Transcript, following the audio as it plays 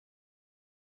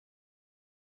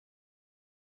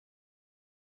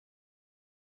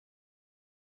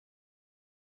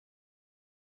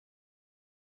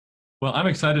Well, I'm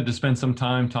excited to spend some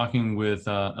time talking with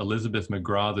Elizabeth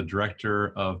McGraw, the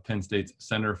director of Penn State's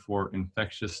Center for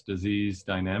Infectious Disease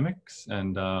Dynamics.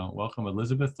 And welcome,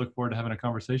 Elizabeth. Look forward to having a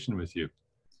conversation with you.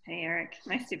 Hey, Eric.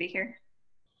 Nice to be here.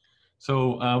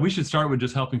 So we should start with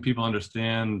just helping people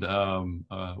understand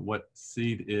what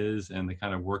seed is and the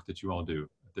kind of work that you all do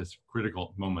at this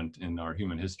critical moment in our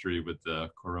human history with the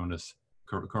coronavirus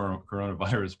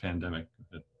pandemic.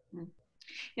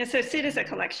 Yeah, so CID is a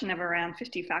collection of around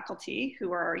 50 faculty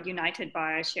who are united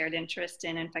by a shared interest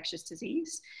in infectious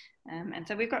disease. And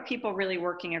so we've got people really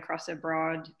working across a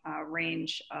broad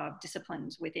range of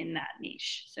disciplines within that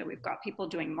niche. So we've got people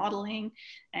doing modeling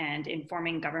and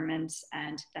informing governments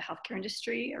and the healthcare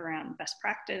industry around best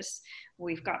practice.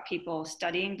 We've got people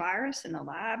studying virus in the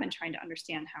lab and trying to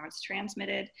understand how it's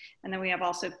transmitted. And then we have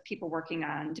also people working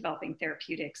on developing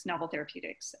therapeutics, novel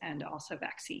therapeutics, and also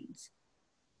vaccines.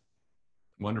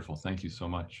 Wonderful. Thank you so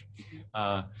much.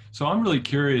 So I'm really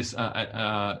curious,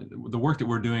 the work that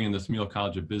we're doing in the Smeal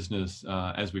College of Business,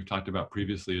 as we've talked about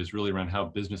previously, is really around how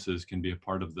businesses can be a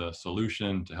part of the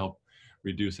solution to help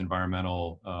reduce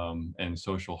environmental and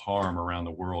social harm around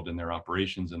the world in their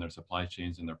operations and their supply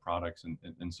chains and their products and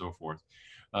so forth.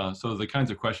 So the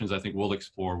kinds of questions I think we'll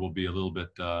explore will be a little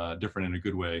bit different in a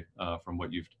good way from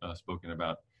what you've spoken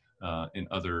about in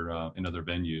other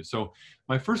venues. So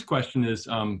my first question is,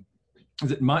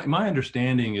 my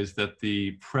understanding is that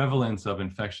the prevalence of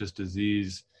infectious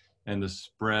disease and the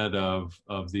spread of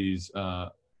these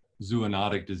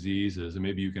zoonotic diseases, and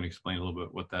maybe you can explain a little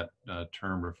bit what that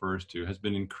term refers to, has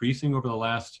been increasing over the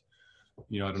last, I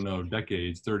don't know,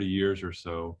 decades, 30 years or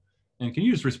so. And can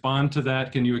you just respond to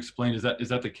that? Can you explain, is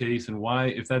that the case? And why,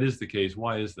 if that is the case,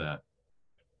 why is that?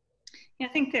 Yeah,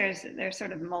 I think there's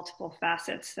sort of multiple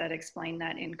facets that explain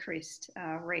that increased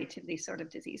rate of these sort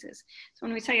of diseases. So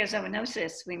when we say a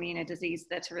zoonosis, we mean a disease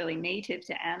that's really native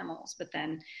to animals, but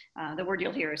then the word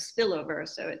you'll hear is spillover.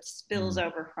 So it spills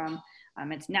over from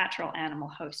its natural animal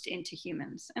host into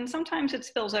humans. And sometimes it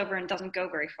spills over and doesn't go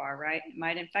very far, right? It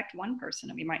might infect one person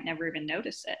and we might never even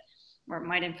notice it, or it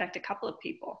might infect a couple of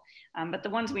people. But the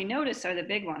ones we notice are the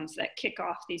big ones that kick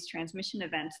off these transmission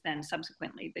events then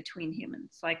subsequently between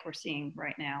humans, like we're seeing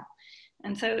right now.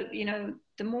 And so,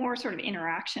 the more sort of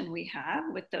interaction we have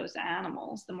with those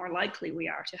animals, the more likely we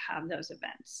are to have those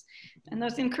events. And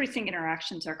those increasing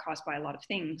interactions are caused by a lot of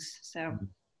things. So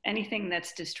anything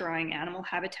that's destroying animal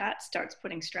habitat starts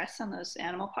putting stress on those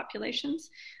animal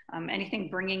populations. Anything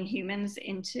bringing humans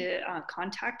into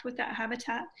contact with that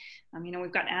habitat.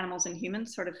 We've got animals and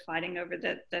humans sort of fighting over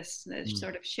the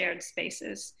sort of shared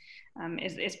spaces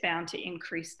is bound to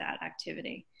increase that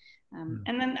activity.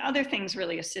 And then other things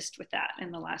really assist with that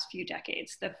in the last few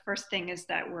decades. The first thing is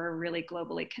that we're a really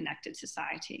globally connected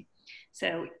society.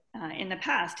 So in the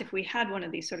past, if we had one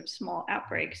of these sort of small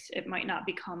outbreaks, it might not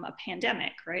become a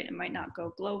pandemic, right? It might not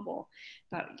go global.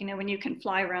 But, when you can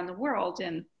fly around the world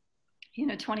in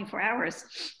 24 hours,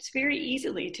 it's very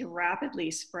easily to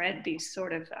rapidly spread these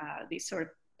sort of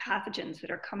pathogens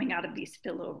that are coming out of these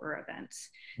spillover events.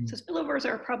 So spillovers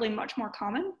are probably much more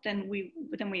common than we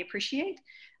appreciate.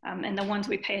 And the ones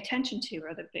we pay attention to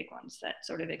are the big ones that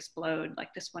sort of explode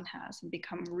like this one has and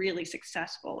become really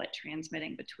successful at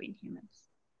transmitting between humans.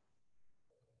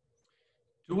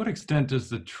 To what extent does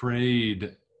the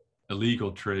trade,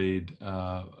 illegal trade,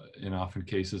 in often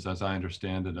cases, as I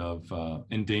understand it, of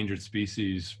endangered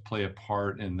species play a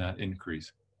part in that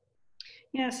increase?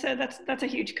 Yeah, so that's a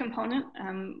huge component.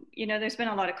 There's been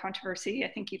a lot of controversy. I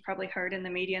think you've probably heard in the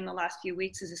media in the last few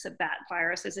weeks, is this a bat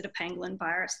virus? Is it a pangolin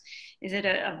virus? Is it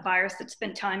a virus that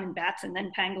spent time in bats and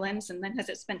then pangolins? And then has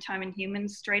it spent time in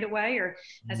humans straight away? Or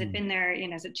has it been there,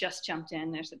 has it just jumped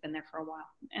in? Has it been there for a while?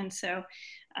 And so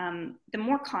the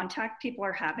more contact people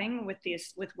are having with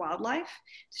wildlife,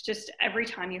 it's just every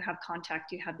time you have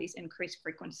contact, you have these increased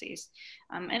frequencies.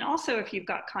 And also if you've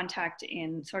got contact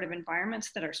in sort of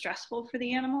environments that are stressful for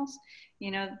the animals,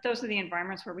 those are the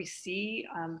environments where we see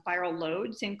viral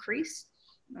loads increase.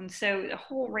 And so a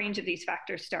whole range of these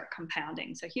factors start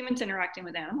compounding. So humans interacting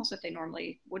with animals that they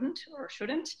normally wouldn't or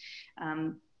shouldn't,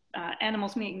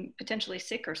 animals being potentially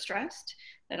sick or stressed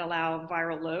that allow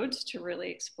viral loads to really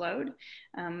explode.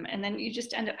 And then you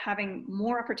just end up having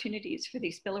more opportunities for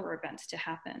these spillover events to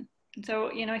happen. And so,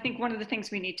 I think one of the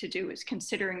things we need to do is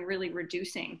considering really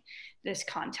reducing this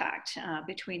contact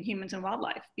between humans and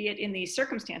wildlife, be it in these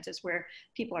circumstances where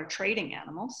people are trading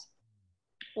animals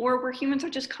or where humans are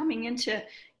just coming into,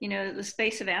 the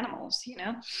space of animals,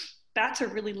 Bats are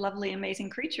really lovely, amazing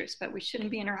creatures, but we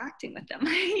shouldn't be interacting with them,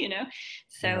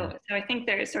 So I think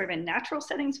there is sort of in natural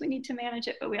settings we need to manage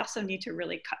it, but we also need to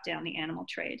really cut down the animal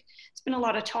trade. There's been a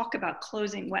lot of talk about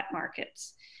closing wet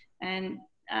markets. And,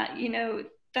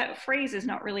 that phrase is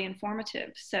not really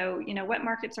informative. So, wet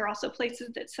markets are also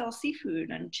places that sell seafood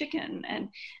and chicken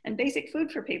and basic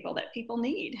food for people that people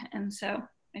need. And so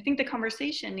I think the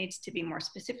conversation needs to be more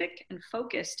specific and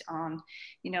focused on,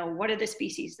 what are the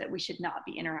species that we should not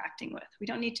be interacting with? We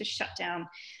don't need to shut down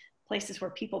places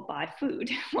where people buy food.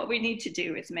 What we need to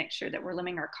do is make sure that we're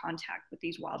limiting our contact with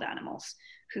these wild animals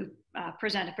who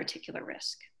present a particular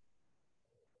risk.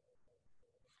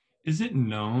 Is it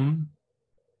known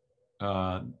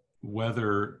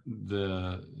whether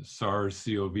the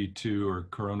SARS-CoV-2 or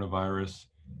coronavirus,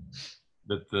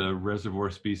 that the reservoir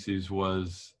species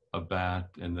was a bat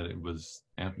and that it was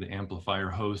the amplifier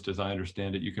host, as I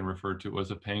understand it, you can refer to as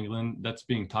a pangolin? That's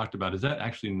being talked about. Is that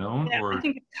actually known? Yeah, Or I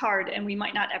think it's hard, and we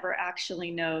might not ever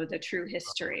actually know the true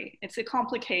history. It's a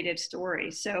complicated story.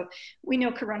 So we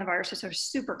know coronaviruses are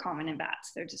super common in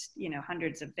bats. They're just,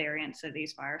 hundreds of variants of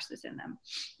these viruses in them.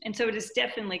 And so it has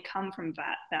definitely come from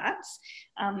bats.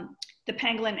 The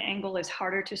pangolin angle is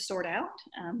harder to sort out.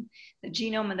 The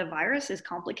genome of the virus is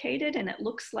complicated, and it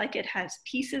looks like it has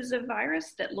pieces of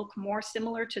virus that look more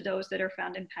similar to those that are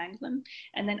found in pangolin,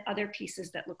 and then other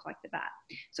pieces that look like the bat.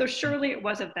 So surely it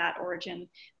was of bat origin,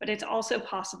 but it's also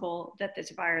possible that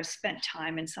this virus spent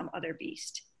time in some other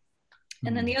beast.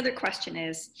 And then the other question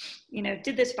is,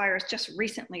 did this virus just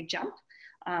recently jump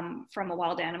from a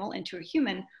wild animal into a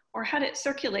human, or had it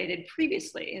circulated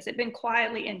previously? Has it been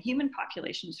quietly in human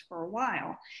populations for a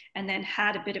while and then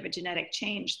had a bit of a genetic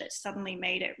change that suddenly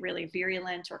made it really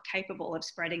virulent or capable of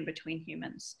spreading between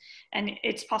humans? And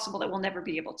it's possible that we'll never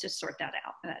be able to sort that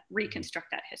out, reconstruct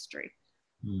that history.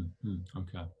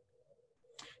 Okay.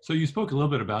 So you spoke a little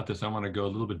bit about this. I want to go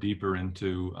a little bit deeper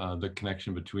into the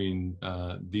connection between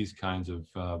these kinds of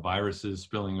viruses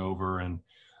spilling over and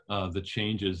the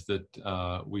changes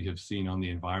that we have seen on the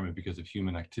environment because of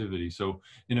human activity. So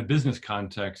in a business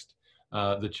context,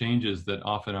 the changes that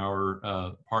often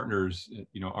our partners,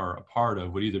 are a part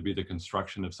of would either be the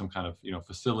construction of some kind of,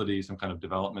 facility, some kind of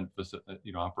development,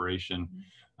 operation,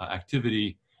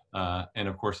 activity, and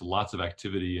of course, lots of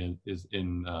activity is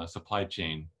in supply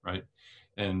chain, right?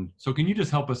 And so can you just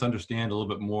help us understand a little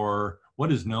bit more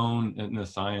what is known in the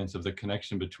science of the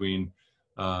connection between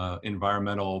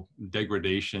environmental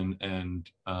degradation and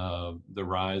the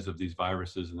rise of these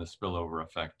viruses and the spillover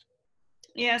effect?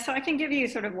 Yeah, so I can give you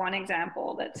sort of one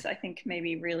example that's, I think,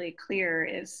 maybe really clear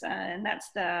is, and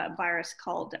that's the virus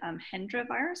called Hendra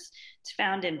virus. It's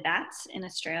found in bats in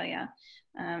Australia.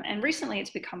 And recently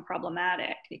it's become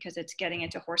problematic because it's getting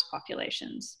into horse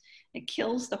populations. It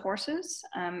kills the horses,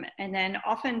 and then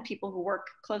often people who work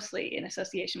closely in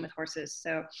association with horses,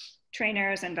 so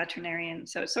trainers and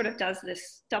veterinarians. So it sort of does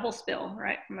this double spill,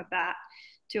 right, from a bat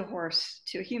to a horse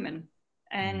to a human.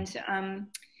 And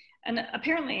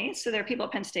apparently, so there are people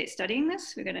at Penn State studying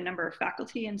this. We've got a number of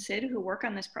faculty in SID who work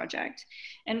on this project.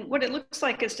 And what it looks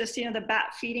like is just, the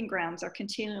bat feeding grounds are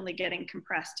continually getting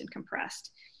compressed and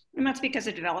compressed. And that's because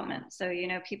of development. So,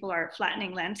 people are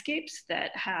flattening landscapes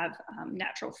that have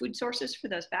natural food sources for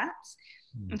those bats.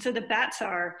 And so the bats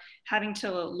are having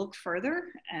to look further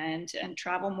and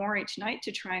travel more each night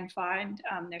to try and find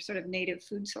their sort of native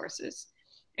food sources.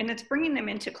 And it's bringing them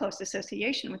into close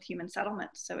association with human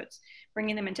settlements. So it's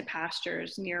bringing them into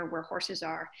pastures near where horses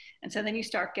are. And so then you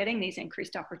start getting these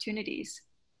increased opportunities.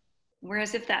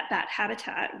 Whereas if that bat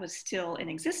habitat was still in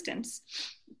existence,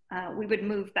 we would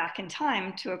move back in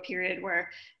time to a period where,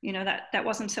 that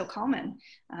wasn't so common.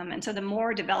 And so the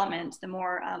more development, the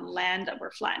more land that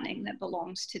we're flattening that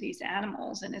belongs to these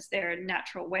animals and is their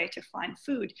natural way to find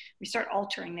food, we start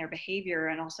altering their behavior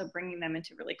and also bringing them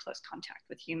into really close contact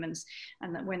with humans.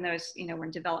 And that when those, when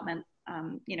development,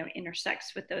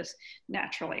 intersects with those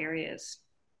natural areas.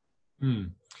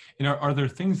 Are there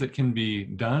things that can be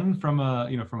done from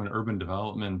from an urban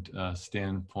development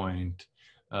standpoint?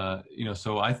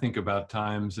 So I think about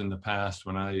times in the past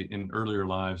in earlier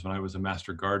lives, when I was a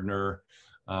master gardener,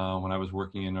 when I was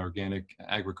working in organic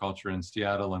agriculture in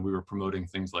Seattle, and we were promoting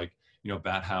things like,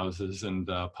 bat houses and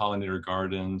pollinator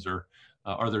gardens, or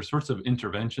are there sorts of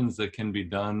interventions that can be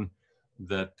done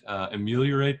that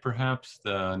ameliorate perhaps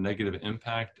the negative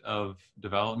impact of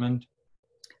development?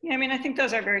 Yeah, I think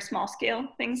those are very small scale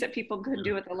things that people could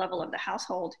do at the level of the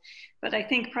household. But I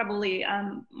think probably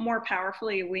more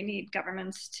powerfully, we need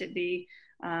governments to be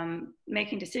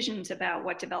making decisions about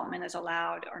what development is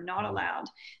allowed or not allowed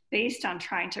based on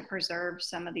trying to preserve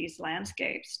some of these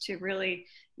landscapes to really,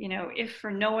 if for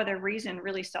no other reason,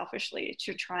 really selfishly,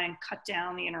 to try and cut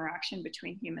down the interaction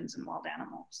between humans and wild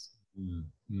animals.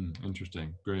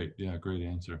 Interesting. Great. Yeah, great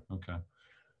answer. Okay.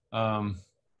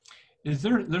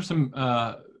 There's some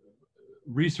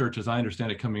research, as I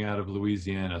understand it, coming out of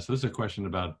Louisiana. So this is a question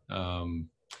about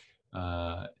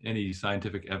any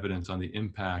scientific evidence on the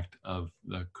impact of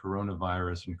the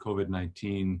coronavirus and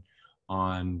COVID-19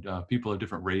 on people of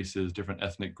different races, different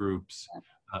ethnic groups.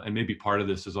 And maybe part of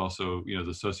this is also, the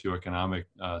socioeconomic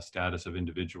status of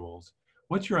individuals.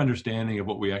 What's your understanding of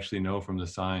what we actually know from the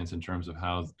science in terms of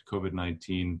how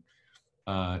COVID-19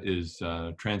 is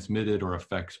transmitted or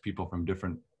affects people from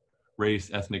different race,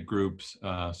 ethnic groups,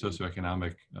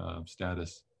 socioeconomic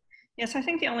status? Yes, I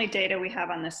think the only data we have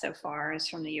on this so far is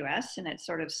from the US, and it's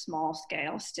sort of small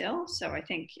scale still. So I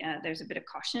think there's a bit of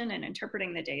caution in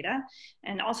interpreting the data,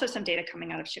 and also some data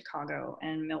coming out of Chicago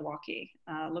and Milwaukee,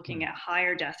 looking at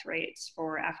higher death rates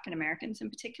for African Americans in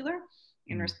particular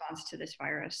in response to this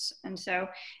virus. And so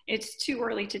it's too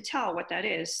early to tell what that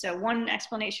is. So one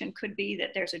explanation could be that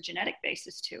there's a genetic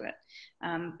basis to it.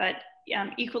 But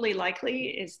equally likely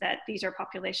is that these are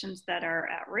populations that are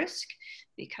at risk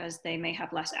because they may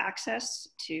have less access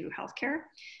to healthcare.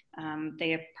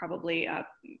 They have probably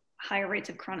higher rates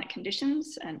of chronic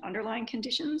conditions and underlying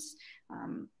conditions,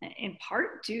 in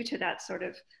part due to that sort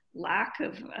of lack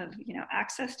of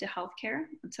access to healthcare.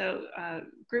 And so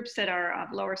groups that are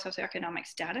of lower socioeconomic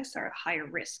status are at higher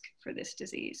risk for this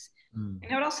disease. And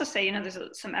I would also say, there's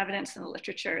some evidence in the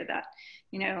literature that,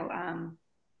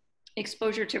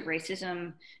 exposure to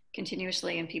racism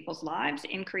continuously in people's lives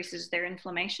increases their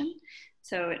inflammation.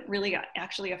 So it really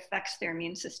actually affects their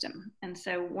immune system. And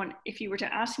so if you were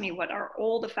to ask me what are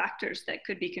all the factors that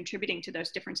could be contributing to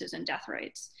those differences in death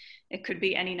rates, it could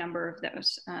be any number of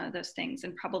those things,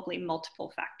 and probably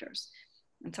multiple factors.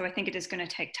 And so I think it is going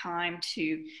to take time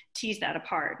to tease that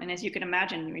apart. And as you can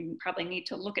imagine, we probably need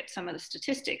to look at some of the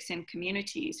statistics in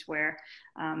communities where,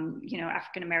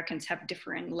 African Americans have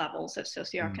differing levels of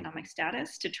socioeconomic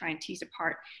status to try and tease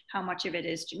apart how much of it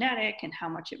is genetic and how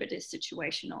much of it is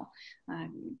situational,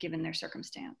 given their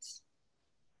circumstance.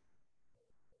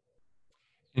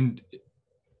 And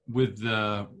with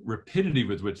the rapidity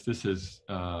with which this has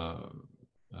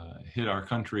hit our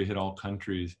country, hit all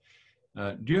countries,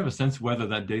 do you have a sense whether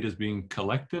that data is being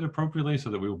collected appropriately so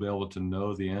that we will be able to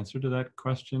know the answer to that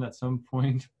question at some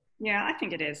point? Yeah, I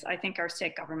think it is. I think our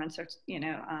state governments are,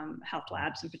 health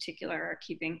labs in particular are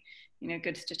keeping,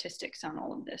 good statistics on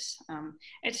all of this.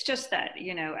 It's just that,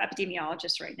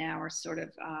 epidemiologists right now are sort of,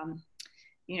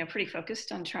 pretty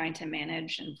focused on trying to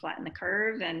manage and flatten the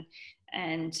curve. And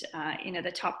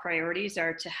the top priorities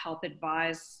are to help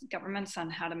advise governments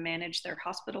on how to manage their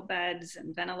hospital beds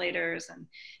and ventilators. And,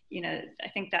 I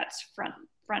think that's front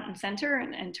and center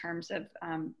in terms of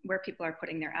where people are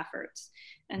putting their efforts.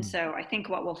 And so I think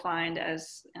what we'll find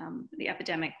as the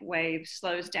epidemic wave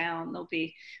slows down, there'll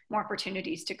be more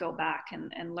opportunities to go back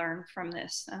and learn from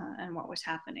this and what was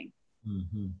happening.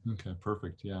 Okay,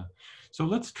 perfect. Yeah. So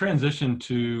let's transition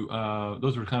to,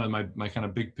 those were kind of my kind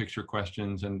of big picture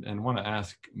questions, and want to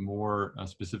ask more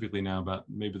specifically now about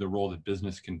maybe the role that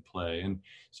business can play. And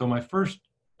so my first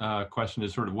question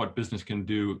is sort of what business can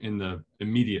do in the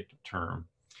immediate term.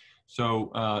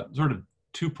 So sort of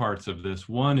two parts of this.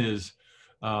 One is,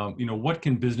 what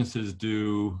can businesses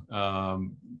do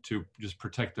to just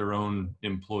protect their own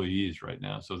employees right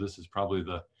now? So this is probably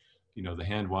the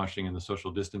hand washing and the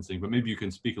social distancing, but maybe you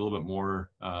can speak a little bit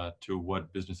more to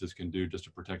what businesses can do just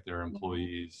to protect their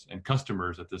employees and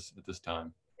customers at this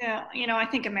time. Yeah, I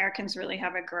think Americans really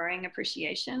have a growing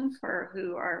appreciation for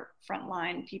who our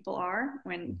frontline people are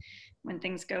when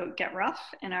things get rough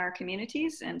in our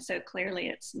communities. And so clearly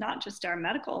it's not just our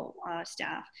medical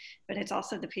staff, but it's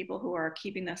also the people who are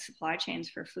keeping the supply chains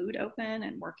for food open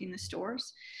and working the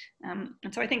stores. And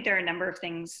so I think there are a number of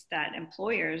things that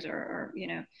employers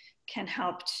can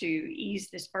help to ease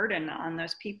this burden on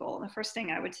those people. The first thing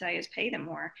I would say is pay them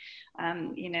more.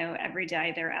 Every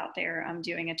day they're out there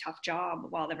doing a tough job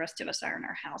while the rest of us are in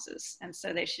our houses. And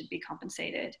so they should be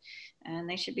compensated, and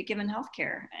they should be given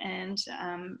healthcare and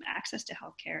access to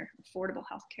healthcare, affordable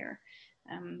healthcare.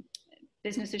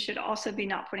 Businesses should also be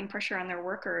not putting pressure on their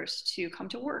workers to come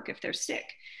to work if they're sick.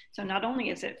 So not only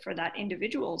is it for that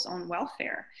individual's own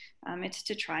welfare, it's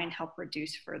to try and help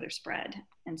reduce further spread.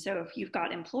 And so if you've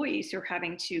got employees who are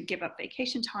having to give up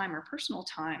vacation time or personal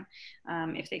time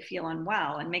if they feel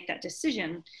unwell and make that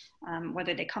decision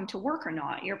whether they come to work or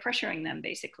not, you're pressuring them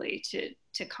basically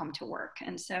to come to work.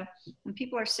 And so when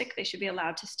people are sick, they should be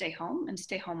allowed to stay home and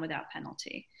stay home without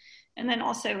penalty. And then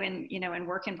also in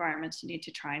work environments, you need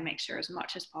to try and make sure as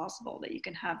much as possible that you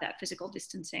can have that physical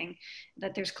distancing,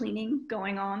 that there's cleaning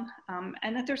going on,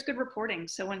 and that there's good reporting.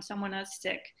 So when someone is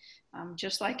sick,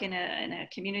 just like in a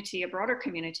community, a broader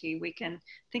community, we can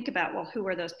think about, well, who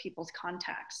are those people's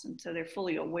contacts? And so they're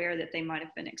fully aware that they might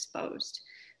have been exposed.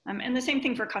 And the same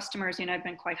thing for customers. I've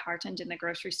been quite heartened in the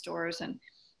grocery stores and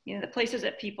the places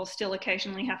that people still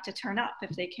occasionally have to turn up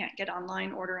if they can't get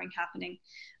online ordering happening.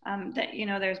 That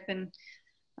there's been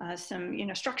some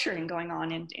structuring going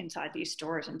on inside these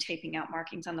stores and taping out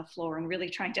markings on the floor and really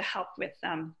trying to help with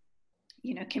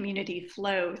community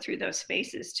flow through those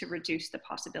spaces to reduce the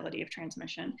possibility of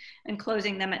transmission, and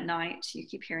closing them at night. You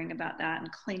keep hearing about that,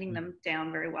 and cleaning them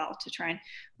down very well to try and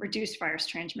reduce virus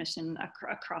transmission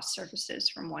across surfaces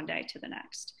from one day to the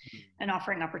next, and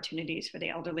offering opportunities for the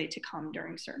elderly to come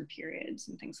during certain periods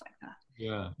and things like that.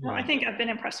 Yeah. Well, I think I've been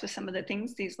impressed with some of the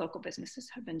things these local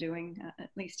businesses have been doing, at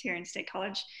least here in State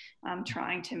College,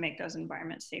 trying to make those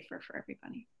environments safer for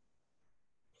everybody.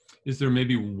 Is there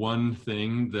maybe one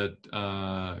thing that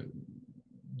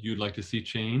you'd like to see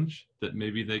change that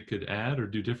maybe they could add or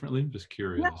do differently? I'm just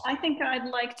curious. Yeah, I think I'd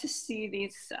like to see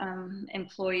these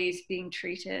employees being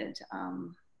treated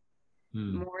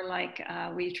more like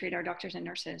we treat our doctors and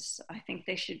nurses. I think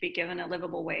they should be given a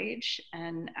livable wage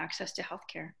and access to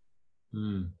healthcare.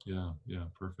 Yeah,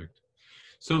 perfect.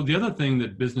 So the other thing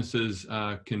that businesses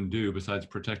can do besides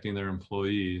protecting their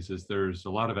employees is there's a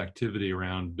lot of activity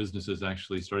around businesses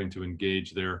actually starting to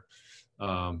engage their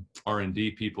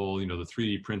R&D people, the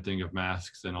 3D printing of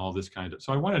masks and all this kind of.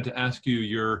 So I wanted to ask you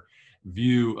your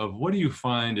view of what do you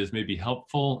find is maybe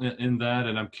helpful in that?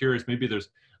 And I'm curious, maybe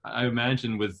I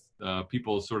imagine with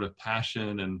people's sort of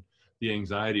passion and the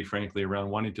anxiety, frankly,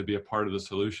 around wanting to be a part of the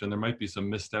solution, there might be some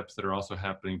missteps that are also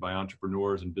happening by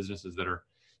entrepreneurs and businesses that are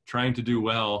trying to do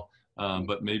well,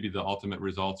 but maybe the ultimate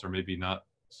results are maybe not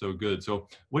so good. So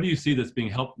what do you see that's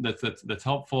being that's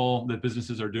helpful that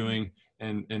businesses are doing,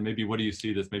 and maybe what do you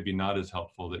see that's maybe not as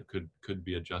helpful that could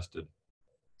be adjusted?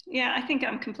 Yeah, I think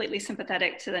I'm completely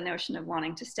sympathetic to the notion of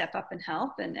wanting to step up and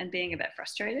help, and being a bit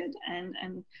frustrated.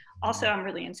 And also I'm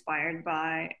really inspired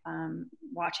by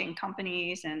watching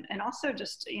companies and also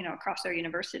just, across our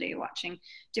university, watching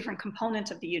different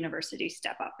components of the university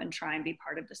step up and try and be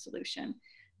part of the solution.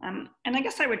 And I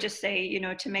guess I would just say,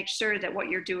 to make sure that what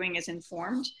you're doing is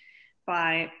informed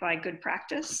by good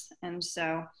practice. And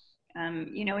so,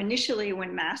 initially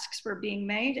when masks were being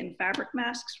made and fabric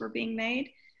masks were being made,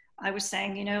 I was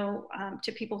saying,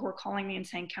 to people who were calling me and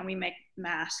saying, can we make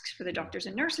masks for the doctors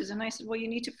and nurses? And I said, well, you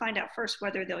need to find out first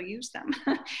whether they'll use them,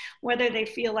 whether they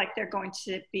feel like they're going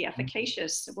to be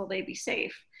efficacious, will they be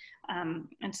safe?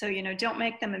 And so, don't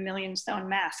make them a million sewn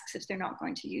masks if they're not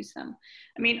going to use them.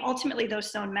 I mean, ultimately, those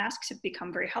sewn masks have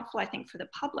become very helpful, I think, for the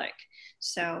public.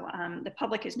 So the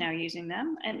public is now using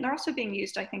them. And they're also being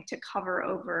used, I think, to cover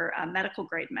over medical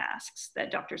grade masks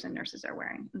that doctors and nurses are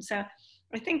wearing. And so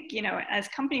I think, as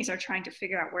companies are trying to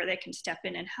figure out where they can step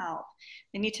in and help,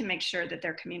 they need to make sure that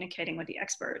they're communicating with the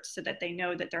experts so that they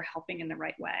know that they're helping in the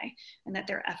right way and that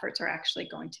their efforts are actually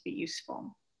going to be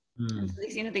useful. And so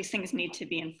these things need to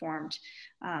be informed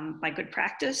by good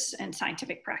practice and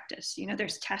scientific practice.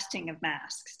 There's testing of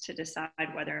masks to decide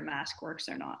whether a mask works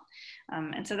or not.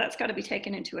 And so that's got to be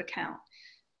taken into account.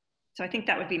 So I think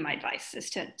that would be my advice,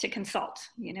 is to consult,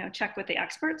 check with the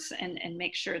experts and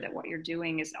make sure that what you're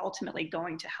doing is ultimately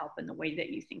going to help in the way that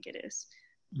you think it is.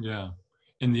 Yeah.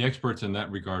 And the experts in that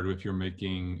regard, if you're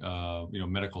making,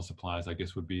 medical supplies, I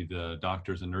guess would be the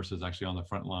doctors and nurses actually on the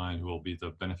front line who will be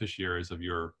the beneficiaries of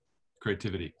your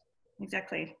creativity.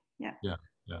 Exactly. Yeah.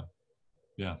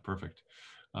 Yeah. Perfect.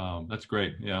 That's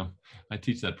great. Yeah. I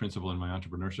teach that principle in my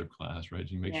entrepreneurship class, right?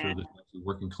 You make sure that you're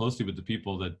working closely with the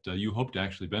people that you hope to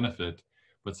actually benefit,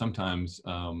 but sometimes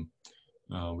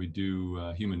we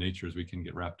do, human nature is we can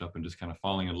get wrapped up in just kind of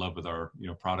falling in love with our,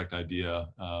 product idea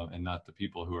and not the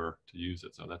people who are to use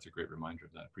it. So that's a great reminder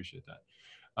of that. I appreciate that.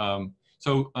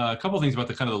 So a couple of things about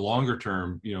the kind of the longer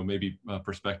term, maybe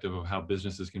perspective of how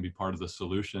businesses can be part of the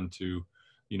solution to,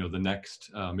 the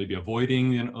next, maybe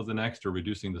avoiding the next or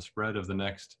reducing the spread of the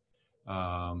next,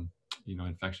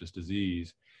 infectious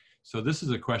disease. So this is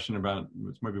a question about,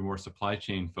 it's maybe more supply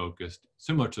chain focused,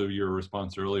 similar to your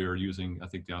response earlier using, I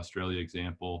think, the Australia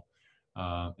example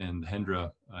and the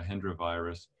Hendra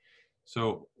virus.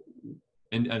 So,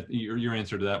 and your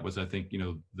answer to that was, I think,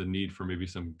 the need for maybe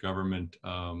some government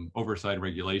oversight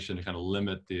regulation to kind of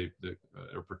limit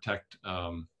or protect,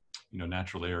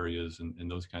 natural areas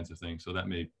and those kinds of things. So that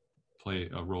may play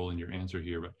a role in your answer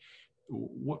here. But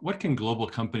what can global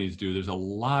companies do? There's a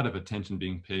lot of attention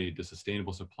being paid to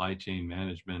sustainable supply chain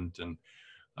management, and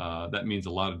that means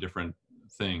a lot of different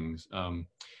things.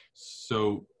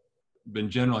 So in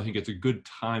general, I think it's a good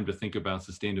time to think about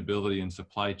sustainability in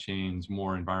supply chains,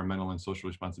 more environmental and social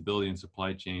responsibility in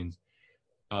supply chains.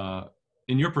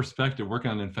 In your perspective,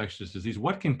 working on infectious disease,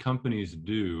 what can companies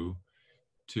do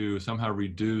to somehow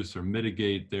reduce or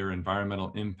mitigate their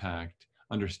environmental impact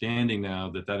understanding now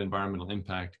that that environmental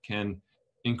impact can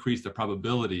increase the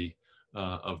probability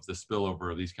of the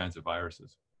spillover of these kinds of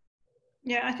viruses.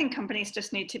 Yeah, I think companies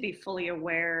just need to be fully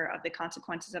aware of the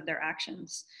consequences of their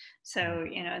actions. So,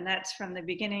 and that's from the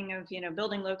beginning of,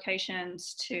 building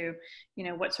locations to,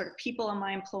 what sort of people am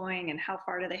I employing and how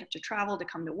far do they have to travel to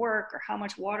come to work, or how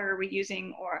much water are we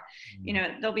using, or,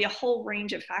 there'll be a whole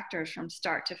range of factors from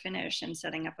start to finish in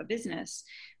setting up a business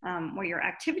where your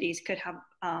activities could have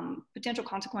potential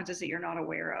consequences that you're not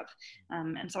aware of.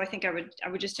 And so I think I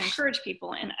would just encourage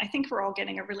people, and I think we're all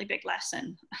getting a really big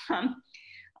lesson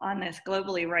on this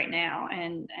globally right now.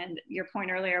 And your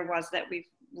point earlier was that we've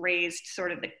raised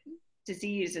sort of the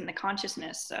disease in the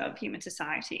consciousness of human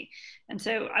society. And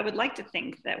so I would like to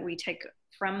think that we take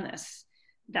from this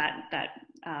that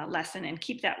lesson and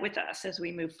keep that with us as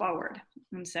we move forward.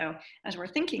 And so as we're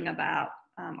thinking about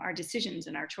our decisions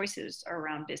and our choices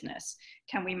around business,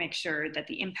 can we make sure that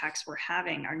the impacts we're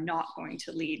having are not going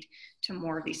to lead to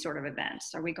more of these sort of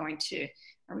events? Are we going to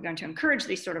encourage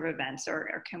these sort of events,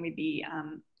 or can we be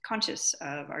conscious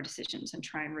of our decisions and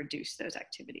try and reduce those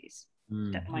activities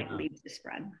that might lead to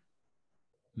spread?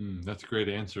 That's a great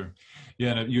answer.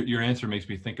 Yeah, and your answer makes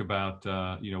me think about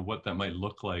what that might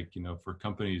look like, for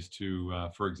companies to,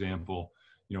 for example,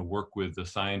 work with the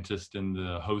scientist in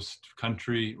the host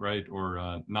country, right,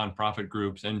 or nonprofit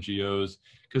groups, NGOs,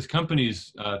 because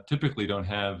companies typically don't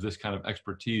have this kind of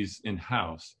expertise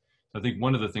in-house. I think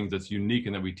one of the things that's unique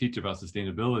and that we teach about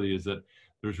sustainability is that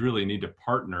there's really a need to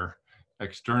partner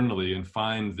externally and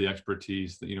find the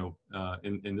expertise that,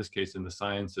 in this case, in the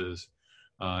sciences,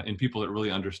 in people that really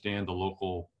understand the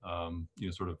local,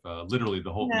 literally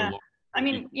the whole. Yeah. The local. I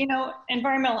mean,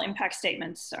 environmental impact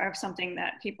statements are something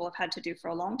that people have had to do for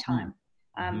a long time.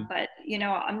 But,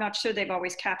 I'm not sure they've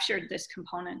always captured this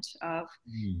component of,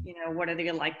 what are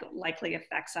the likely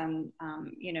effects on,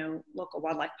 local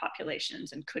wildlife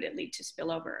populations, and could it lead to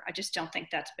spillover? I just don't think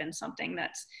that's been something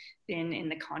that's been in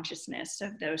the consciousness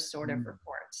of those sort of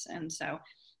reports. And so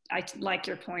I like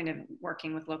your point of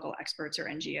working with local experts or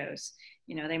NGOs.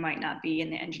 They might not be in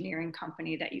the engineering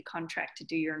company that you contract to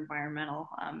do your environmental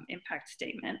impact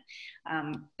statement,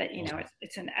 but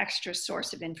it's an extra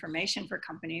source of information for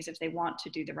companies if they want to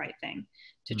do the right thing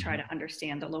to try to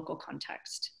understand the local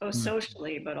context, both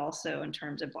socially but also in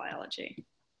terms of biology.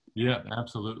 Yeah,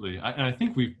 absolutely. I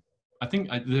think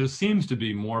there seems to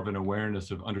be more of an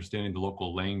awareness of understanding the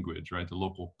local language, right? The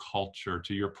local culture,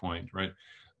 to your point, right?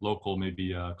 Local,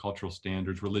 maybe cultural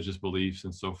standards, religious beliefs,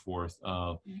 and so forth.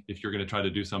 If you're going to try to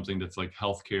do something that's like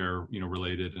healthcare,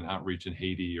 related and outreach in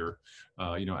Haiti or,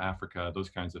 Africa, those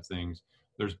kinds of things,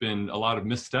 there's been a lot of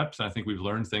missteps. And I think we've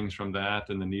learned things from that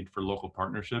and the need for local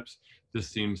partnerships. This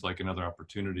seems like another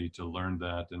opportunity to learn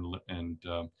that and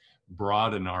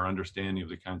broaden our understanding of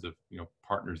the kinds of,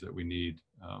 partners that we need.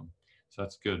 So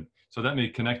that's good. So that may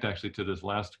connect actually to this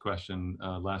last question,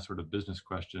 last sort of business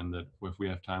question that if we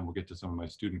have time, we'll get to some of my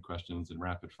student questions in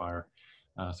rapid fire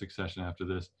succession after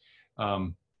this.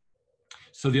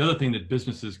 So the other thing that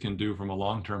businesses can do from a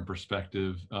long-term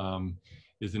perspective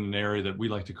is in an area that we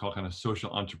like to call kind of social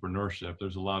entrepreneurship.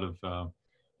 There's a lot of,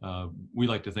 we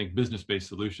like to think business-based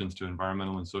solutions to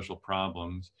environmental and social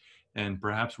problems. And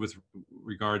perhaps with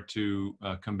regard to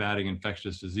combating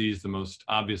infectious disease, the most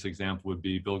obvious example would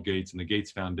be Bill Gates and the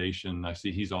Gates Foundation. I see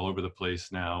he's all over the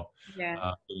place now,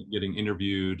 getting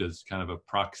interviewed as kind of a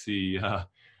proxy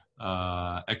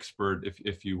expert,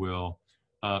 if you will.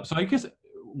 So I guess,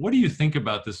 what do you think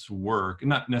about this work?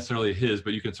 Not necessarily his,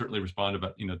 but you can certainly respond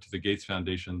about, to the Gates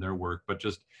Foundation, their work, but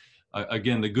just,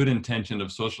 again, the good intention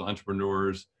of social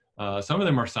entrepreneurs. Some of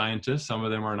them are scientists, some of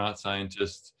them are not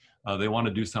scientists. They want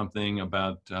to do something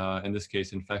about, in this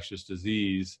case, infectious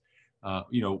disease.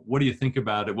 What do you think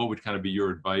about it? What would kind of be your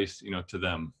advice, to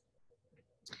them?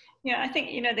 Yeah, I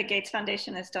think, the Gates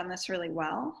Foundation has done this really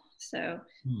well. So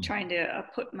trying to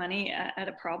put money at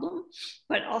a problem,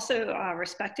 but also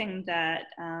respecting that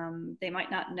they might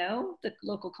not know the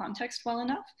local context well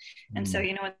enough. And so,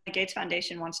 when the Gates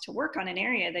Foundation wants to work on an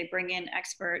area, they bring in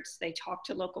experts, they talk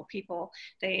to local people,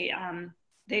 they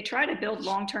try to build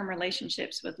long-term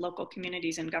relationships with local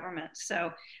communities and governments.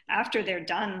 So after they're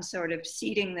done sort of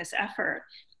seeding this effort,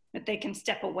 that they can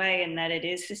step away and that it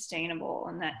is sustainable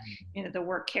and that, the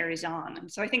work carries on. And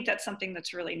so I think that's something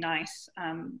that's really nice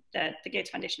that the Gates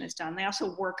Foundation has done. They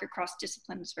also work across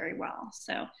disciplines very well.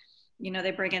 So,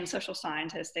 they bring in social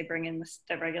scientists, they bring in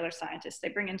the regular scientists, they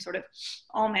bring in sort of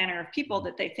all manner of people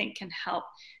that they think can help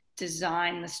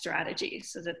design the strategy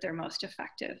so that they're most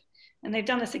effective. And they've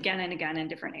done this again and again in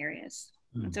different areas.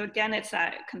 And so again, it's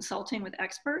that consulting with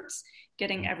experts,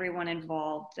 getting everyone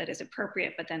involved that is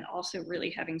appropriate, but then also really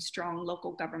having strong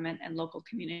local government and local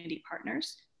community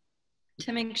partners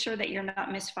to make sure that you're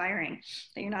not misfiring,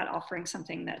 that you're not offering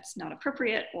something that's not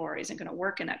appropriate or isn't going to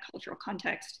work in that cultural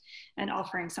context, and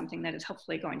offering something that is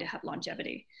hopefully going to have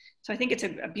longevity. So I think it's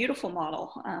a beautiful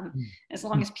model, as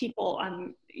long as people,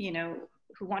 you know,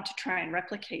 who want to try and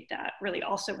replicate that really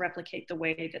also replicate the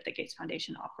way that the Gates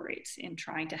Foundation operates in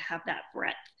trying to have that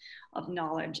breadth of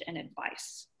knowledge and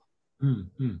advice.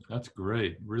 That's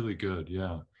great. Really good.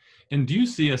 Yeah. And do you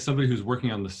see, as somebody who's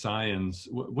working on the science,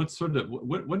 what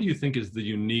do you think is the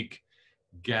unique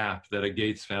gap that a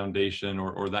Gates Foundation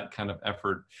or that kind of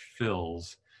effort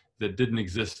fills that didn't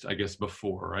exist, I guess,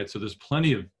 before, right? So there's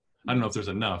plenty of, I don't know if there's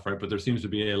enough, right? But there seems to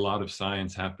be a lot of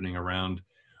science happening around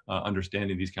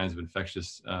understanding these kinds of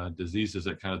infectious diseases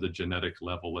at kind of the genetic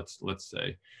level, let's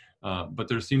say. But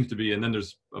there seems to be, and then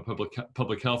there's a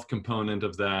public health component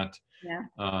of that.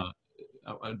 Yeah.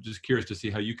 I'm just curious to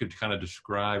see how you could kind of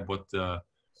describe what the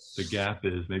gap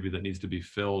is, maybe that needs to be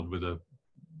filled with a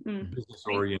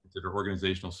business-oriented or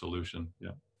organizational solution.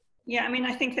 Yeah. Yeah, I mean,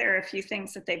 I think there are a few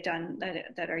things that they've done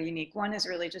that are unique. One is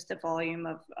really just the volume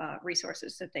of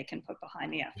resources that they can put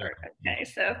behind the effort. Okay,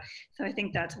 so I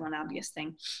think that's one obvious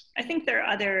thing. I think there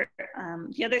are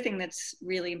the other thing that's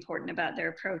really important about their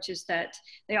approach is that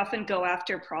they often go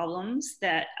after problems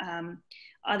that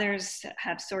others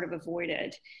have sort of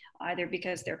avoided, either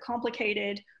because they're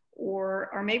complicated or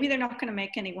maybe they're not going to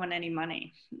make anyone any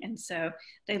money. And so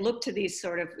they look to these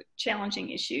sort of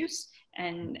challenging issues,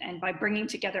 and by bringing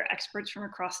together experts from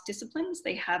across disciplines,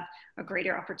 they have a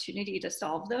greater opportunity to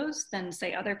solve those than,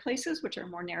 say, other places, which are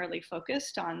more narrowly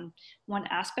focused on one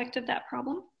aspect of that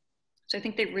problem. So I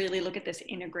think they really look at this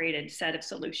integrated set of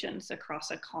solutions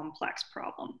across a complex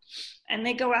problem. And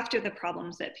they go after the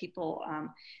problems that people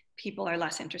are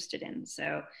less interested in.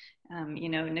 So, you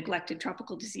know, neglected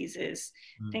tropical diseases,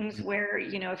 things where,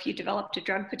 you know, if you developed a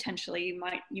drug potentially,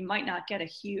 you might not get a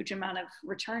huge amount of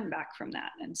return back from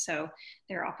that. And so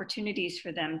there are opportunities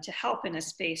for them to help in a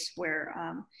space where,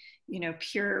 you know,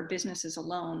 pure businesses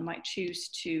alone might choose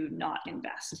to not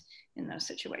invest in those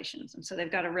situations. And so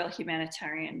they've got a real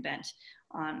humanitarian bent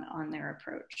on their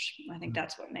approach. I think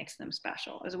that's what makes them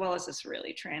special, as well as this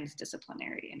really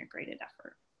transdisciplinary integrated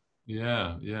effort.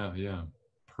 Yeah.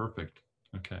 Perfect.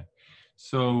 Okay.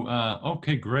 So,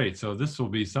 okay, great. So this will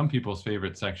be some people's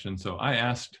favorite section. So I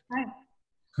asked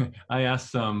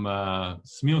some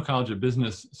Smeal College of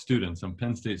Business students, some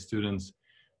Penn State students,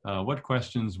 what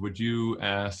questions would you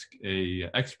ask a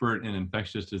expert in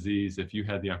infectious disease if you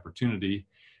had the opportunity?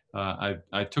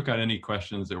 I took out any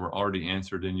questions that were already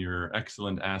answered in your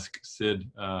excellent Ask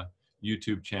Sid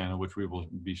YouTube channel, which we will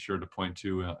be sure to point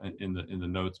to in the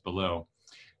notes below.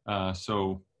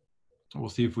 So we'll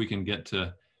see if we can get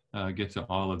to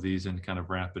all of these in kind of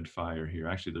rapid fire here.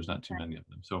 Actually, there's not too many of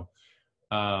them. So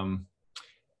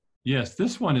yes,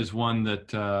 this one is one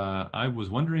that I was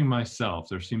wondering myself.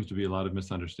 There seems to be a lot of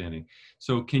misunderstanding.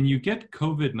 So can you get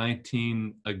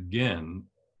COVID-19 again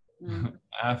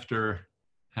after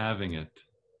having it?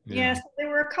 Yes, there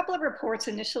were a couple of reports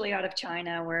initially out of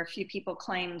China where a few people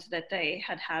claimed that they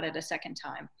had it a second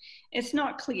time. It's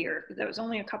not clear. There was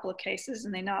only a couple of cases,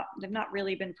 and they've not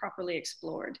really been properly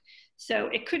explored. So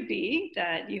it could be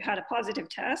that you had a positive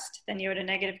test, then you had a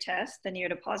negative test, then you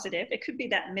had a positive. It could be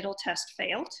that middle test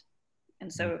failed.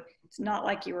 And so it's not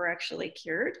like you were actually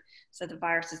cured. So the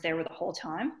virus is there the whole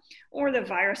time, or the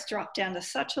virus dropped down to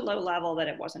such a low level that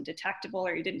it wasn't detectable,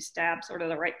 or you didn't stab sort of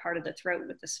the right part of the throat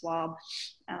with the swab.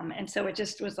 And so it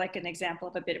just was like an example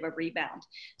of a bit of a rebound.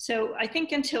 So I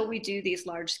think until we do these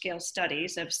large scale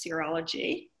studies of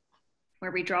serology,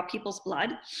 where we draw people's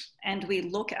blood and we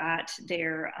look at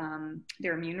their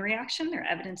immune reaction, their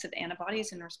evidence of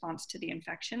antibodies in response to the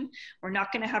infection, we're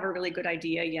not going to have a really good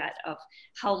idea yet of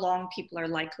how long people are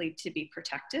likely to be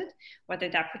protected, whether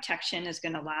that protection is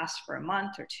going to last for a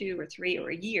month or 2 or 3 or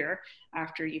a year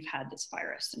after you've had this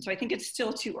virus. And so I think it's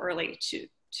still too early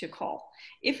to call.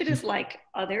 If it is like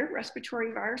other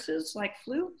respiratory viruses like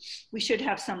flu, we should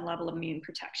have some level of immune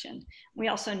protection. We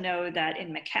also know that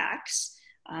in macaques,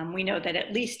 we know that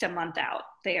at least a month out,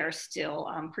 they are still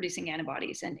producing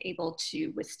antibodies and able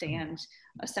to withstand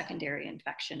a secondary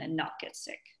infection and not get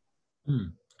sick.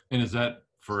 And is that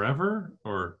forever,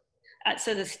 or?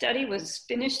 So the study was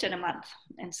finished in a month,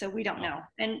 and so we don't know.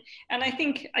 And I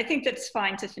think that's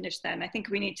fine to finish then. I think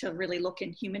we need to really look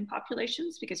in human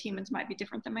populations, because humans might be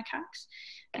different than macaques.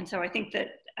 And so I think that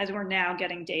as we're now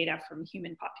getting data from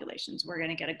human populations, we're going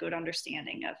to get a good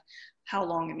understanding of how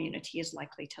long immunity is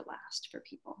likely to last for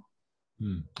people.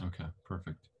 Okay,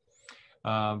 perfect.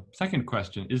 Second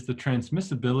question, is the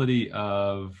transmissibility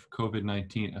of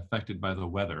COVID-19 affected by the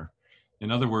weather?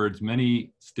 In other words,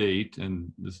 many state,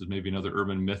 and this is maybe another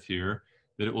urban myth here,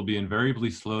 that it will be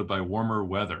invariably slowed by warmer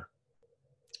weather.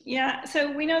 Yeah,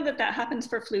 so we know that that happens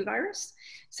for flu virus.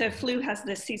 So flu has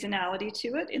this seasonality to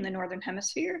it in the northern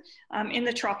hemisphere. In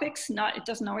the tropics, it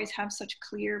doesn't always have such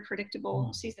clear,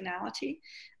 predictable seasonality.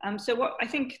 So what I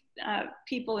think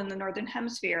people in the northern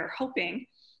hemisphere are hoping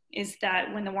is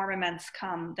that when the warmer months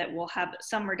come, that we'll have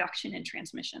some reduction in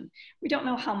transmission. We don't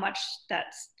know how much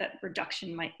that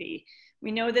reduction might be.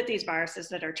 We know that these viruses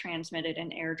that are transmitted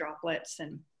in air droplets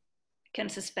and can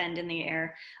suspend in the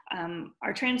air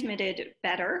are transmitted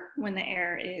better when the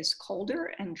air is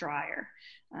colder and drier.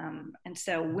 And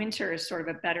so winter is sort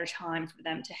of a better time for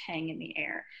them to hang in the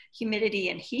air. Humidity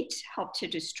and heat help to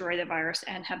destroy the virus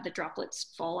and have the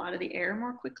droplets fall out of the air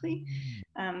more quickly.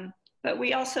 But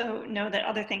we also know that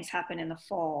other things happen in the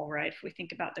fall, right? If we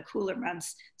think about the cooler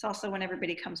months, it's also when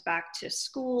everybody comes back to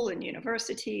school and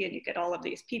university, and you get all of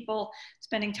these people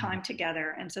spending time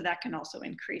together. And so that can also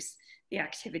increase the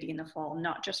activity in the fall,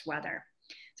 not just weather.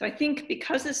 So I think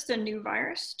because it's a new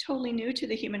virus, totally new to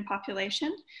the human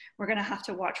population, we're going to have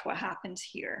to watch what happens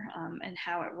here and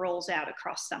how it rolls out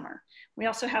across summer. We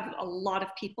also have a lot of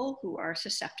people who are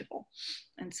susceptible.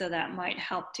 And so that might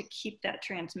help to keep that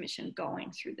transmission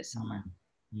going through the summer.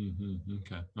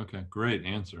 Okay, great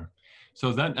answer.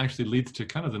 So that actually leads to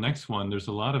kind of the next one. There's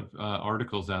a lot of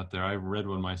articles out there. I read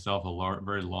one myself,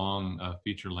 very long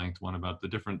feature-length one about the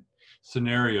different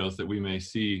scenarios that we may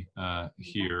see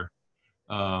here.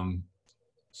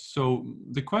 So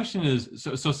the question is,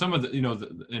 so some of the,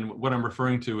 and what I'm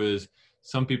referring to is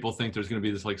some people think there's going to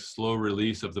be this like slow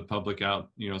release of the public out,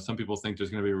 some people think there's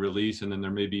going to be a release and then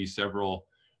there may be several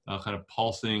kind of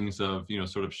pulsings of,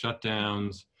 sort of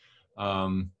shutdowns.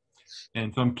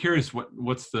 And so I'm curious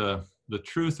what's the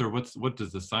truth, or what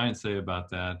does the science say about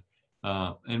that?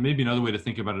 And maybe another way to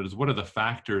think about it is what are the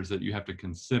factors that you have to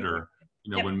consider,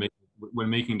 when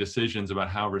making decisions about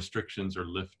how restrictions are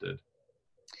lifted?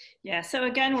 Yeah, so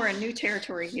again, we're in new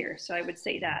territory here, so I would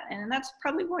say that. And that's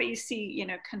probably why you see,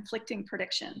 conflicting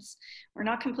predictions. We're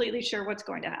not completely sure what's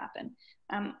going to happen.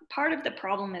 Part of the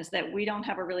problem is that we don't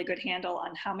have a really good handle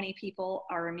on how many people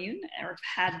are immune or have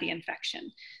had the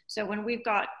infection. So when we've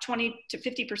got 20 to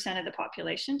 50% of the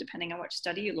population, depending on which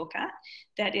study you look at,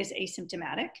 that is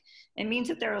asymptomatic, it means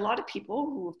that there are a lot of people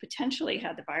who have potentially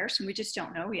had the virus and we just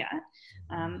don't know yet.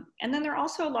 And then there are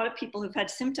also a lot of people who've had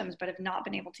symptoms but have not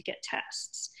been able to get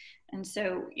tests. And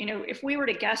so, if we were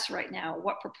to guess right now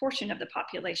what proportion of the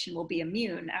population will be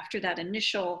immune after that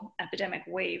initial epidemic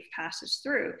wave passes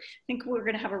through, I think we're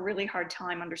going to have a really hard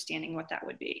time understanding what that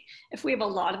would be. If we have a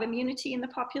lot of immunity in the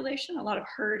population, a lot of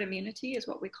herd immunity is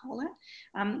what we call it,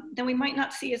 then we might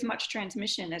not see as much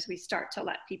transmission as we start to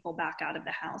let people back out of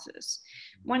the houses.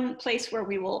 One place where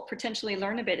we will potentially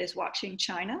learn a bit is watching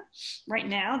China. Right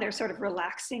now, they're sort of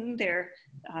relaxing their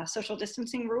social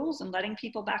distancing rules and letting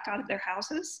people back out of their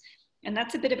houses. And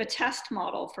that's a bit of a test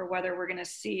model for whether we're going to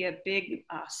see a big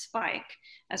spike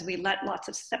as we let lots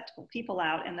of susceptible people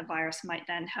out, and the virus might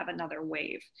then have another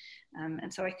wave.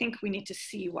 And so I think we need to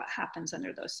see what happens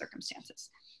under those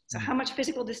circumstances. So how much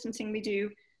physical distancing we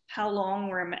do, how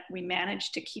long we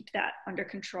manage to keep that under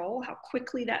control, how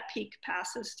quickly that peak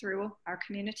passes through our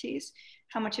communities,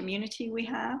 how much immunity we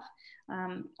have.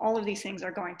 All of these things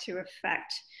are going to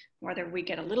affect whether we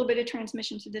get a little bit of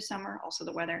transmission through the summer, also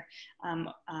the weather,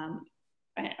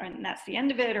 and that's the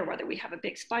end of it, or whether we have a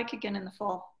big spike again in the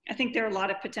fall. I think there are a lot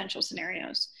of potential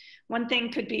scenarios. One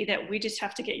thing could be that we just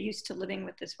have to get used to living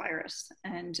with this virus.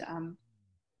 And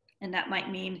that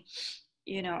might mean,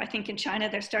 I think in China,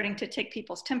 they're starting to take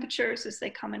people's temperatures as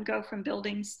they come and go from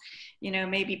buildings,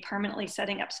 maybe permanently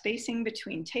setting up spacing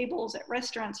between tables at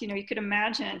restaurants. You could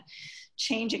imagine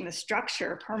changing the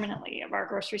structure permanently of our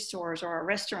grocery stores or our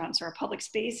restaurants or our public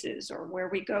spaces, or where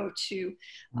we go to,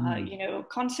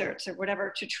 concerts or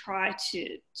whatever, to try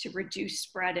to reduce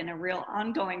spread in a real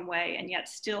ongoing way, and yet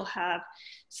still have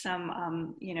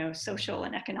some, social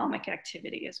and economic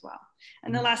activity as well.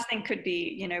 And the last thing could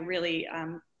be, really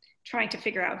trying to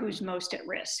figure out who's most at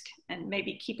risk, and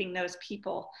maybe keeping those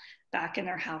people back in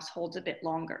their households a bit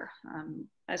longer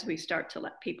as we start to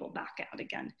let people back out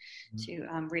again to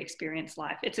re-experience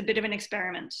life. It's a bit of an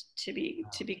experiment, to be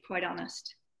quite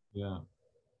honest. Yeah,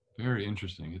 very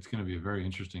interesting. It's going to be a very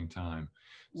interesting time.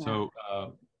 Yeah. So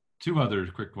two other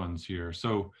quick ones here.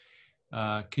 So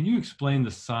can you explain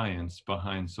the science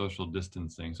behind social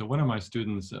distancing? So one of my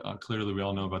students, clearly we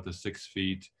all know about the 6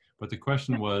 feet, but the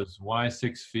question was, why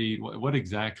 6 feet? What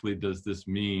exactly does this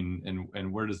mean?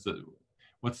 And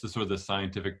what's the sort of the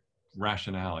scientific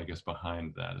rationale, I guess,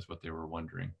 behind that is what they were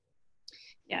wondering.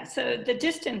 Yeah, so the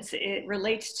distance, it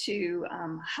relates to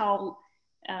how,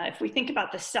 if we think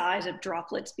about the size of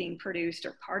droplets being produced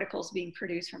or particles being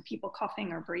produced from people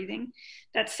coughing or breathing,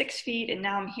 that's 6 feet. And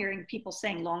now I'm hearing people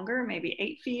saying longer, maybe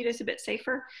 8 feet is a bit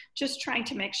safer, just trying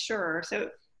to make sure. So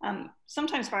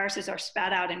sometimes viruses are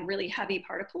spat out in really heavy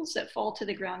particles that fall to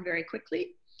the ground very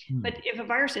quickly. But if a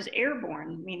virus is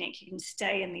airborne, meaning it can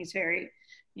stay in these very,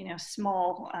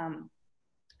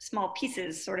 small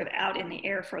pieces sort of out in the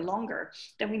air for longer,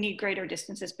 then we need greater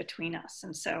distances between us.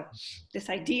 And so this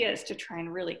idea is to try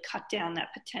and really cut down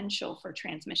that potential for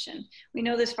transmission. We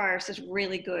know this virus is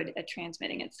really good at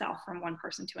transmitting itself from one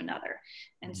person to another.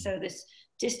 And so this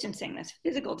distancing, this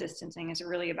physical distancing, is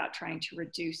really about trying to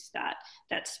reduce that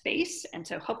space. And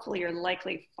so hopefully you're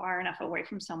likely far enough away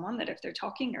from someone that if they're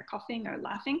talking or coughing or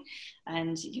laughing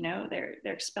and they're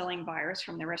expelling virus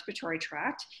from their respiratory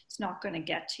tract, it's not going to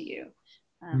get to you.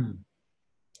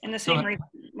 And the same reason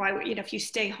why, if you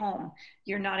stay home,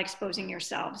 you're not exposing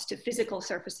yourselves to physical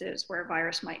surfaces where a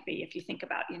virus might be. If you think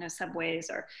about, subways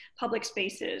or public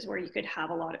spaces where you could have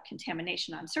a lot of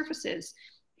contamination on surfaces,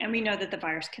 and we know that the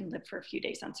virus can live for a few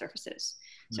days on surfaces.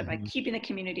 So by keeping the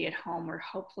community at home, we're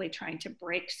hopefully trying to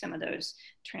break some of those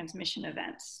transmission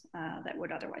events that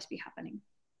would otherwise be happening.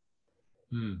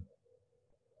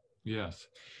 Yes.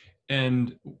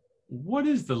 And what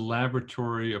is the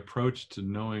laboratory approach to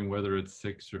knowing whether it's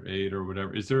 6 or 8 or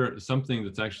whatever? Is there something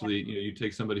that's actually, you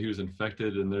take somebody who's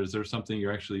infected and is there something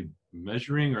you're actually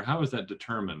measuring, or how is that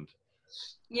determined?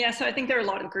 Yeah, so I think there are a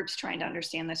lot of groups trying to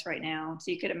understand this right now.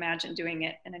 So you could imagine doing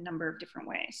it in a number of different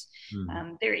ways.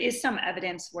 There is some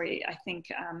evidence where I think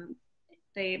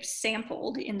they've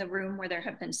sampled in the room where there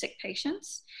have been sick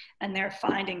patients, and they're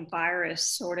finding virus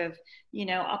sort of,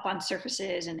 up on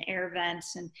surfaces and air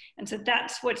vents. And so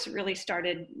that's what's really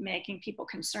started making people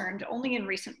concerned only in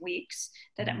recent weeks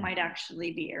that it might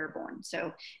actually be airborne.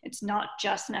 So it's not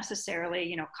just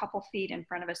necessarily, a couple feet in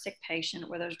front of a sick patient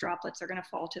where those droplets are going to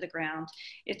fall to the ground.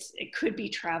 It could be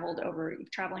traveling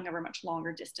over much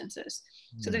longer distances.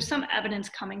 So there's some evidence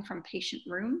coming from patient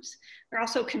rooms. There are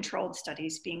also controlled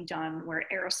studies being done where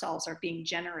aerosols are being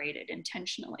generated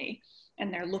intentionally,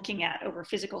 and they're looking at over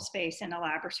physical space in a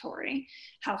laboratory,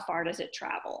 how far does it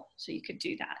travel? So you could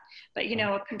do that. But,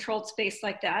 a controlled space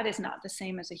like that is not the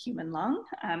same as a human lung.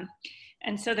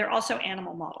 And so there are also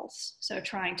animal models. So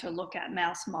trying to look at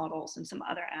mouse models and some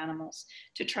other animals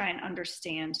to try and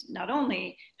understand not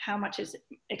only how much is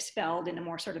expelled in a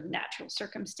more sort of natural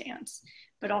circumstance,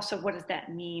 but also what does that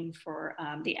mean for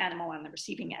the animal on the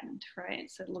receiving end,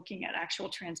 right? So looking at actual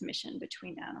transmission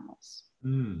between animals.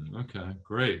 Okay,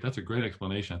 great. That's a great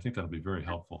explanation. I think that'll be very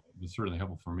helpful. It's certainly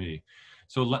helpful for me.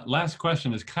 So last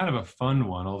question is kind of a fun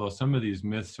one, although some of these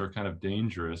myths are kind of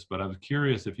dangerous, but I was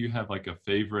curious if you have like a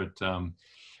favorite,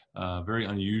 very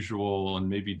unusual and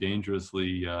maybe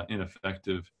dangerously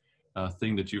ineffective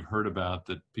thing that you've heard about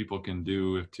that people can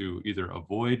do to either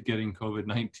avoid getting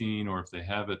COVID-19 or if they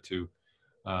have it to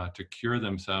cure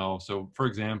themselves. So for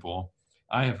example,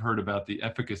 I have heard about the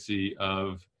efficacy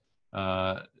of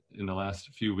in the last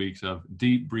few weeks of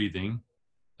deep breathing,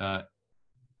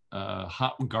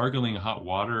 gargling hot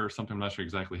water or something. I'm not sure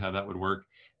exactly how that would work.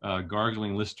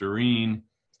 Gargling Listerine,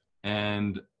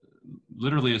 and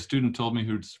literally a student told me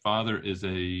whose father is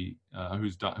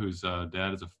whose dad is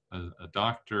a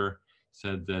doctor,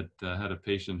 said that had a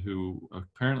patient who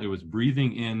apparently was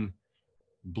breathing in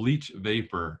bleach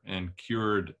vapor and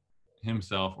cured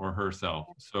himself or herself.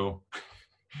 So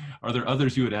are there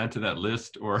others you would add to that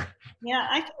list, or? Yeah,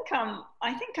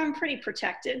 I think I'm pretty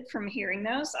protected from hearing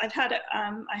those. I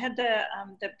had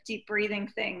the deep breathing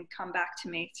thing come back to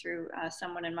me through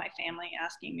someone in my family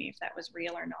asking me if that was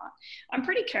real or not. I'm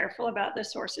pretty careful about the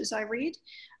sources I read.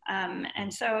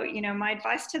 And so, my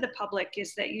advice to the public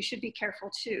is that you should be careful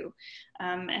too.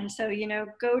 And so,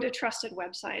 go to trusted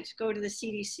websites, go to the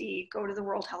CDC, go to the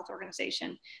World Health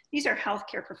Organization. These are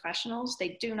healthcare professionals.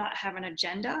 They do not have an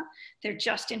agenda. They're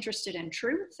just interested in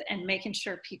truth and making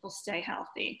sure people stay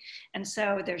healthy. And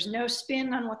so there's no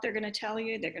spin on what they're going to tell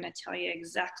you. They're going to tell you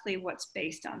exactly what's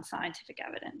based on scientific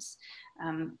evidence.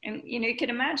 And you could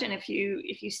imagine if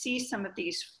you see some of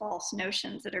these false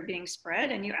notions that are being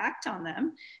spread and you act on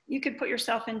them, you could put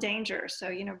yourself in danger. So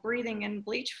breathing in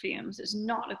bleach fumes is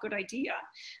not a good idea.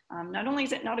 Not only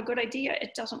is it not a good idea,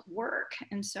 it doesn't work.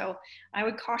 And so I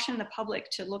would caution the public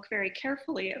to look very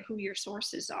carefully at who your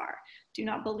sources are. Do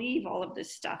not believe all of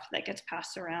this stuff that gets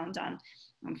passed around on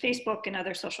on Facebook and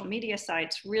other social media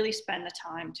sites, really spend the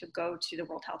time to go to the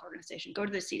World Health Organization, go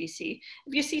to the CDC.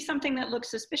 If you see something that looks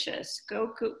suspicious,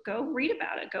 go read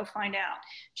about it, go find out.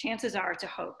 Chances are it's a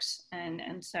hoax.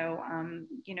 And so,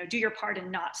 you know, do your part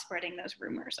in not spreading those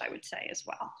rumors, I would say, as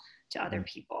well, to other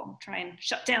people. Try and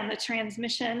shut down the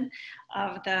transmission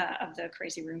of the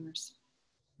crazy rumors.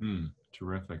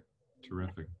 Terrific,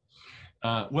 terrific.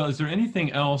 Well, is there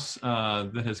anything else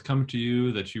that has come to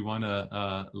you that you want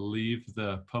to leave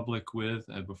the public with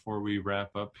before we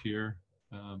wrap up here,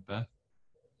 Beth?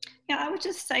 Yeah, I would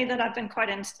just say that I've been quite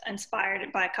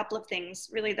inspired by a couple of things.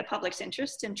 Really, the public's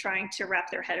interest in trying to wrap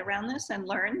their head around this and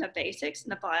learn the basics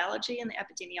and the biology and the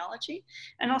epidemiology,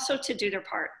 and also to do their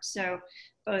part. So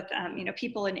both you know,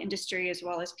 people in industry as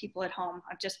well as people at home,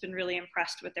 I've just been really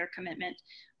impressed with their commitment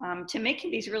to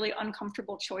making these really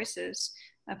uncomfortable choices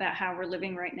about how we're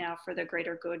living right now for the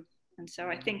greater good. And so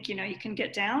I think, you know, you can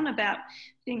get down about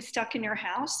being stuck in your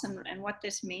house and what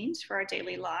this means for our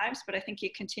daily lives, but I think you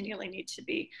continually need to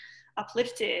be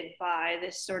uplifted by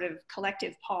this sort of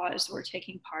collective pause we're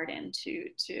taking part in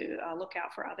to look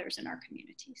out for others in our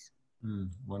communities.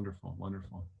 Wonderful,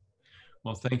 wonderful.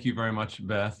 Well, thank you very much,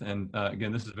 Beth. And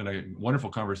again, this has been a wonderful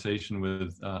conversation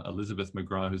with Elizabeth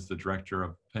McGraw, who's the director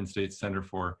of Penn State Center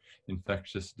for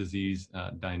Infectious Disease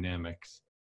Dynamics.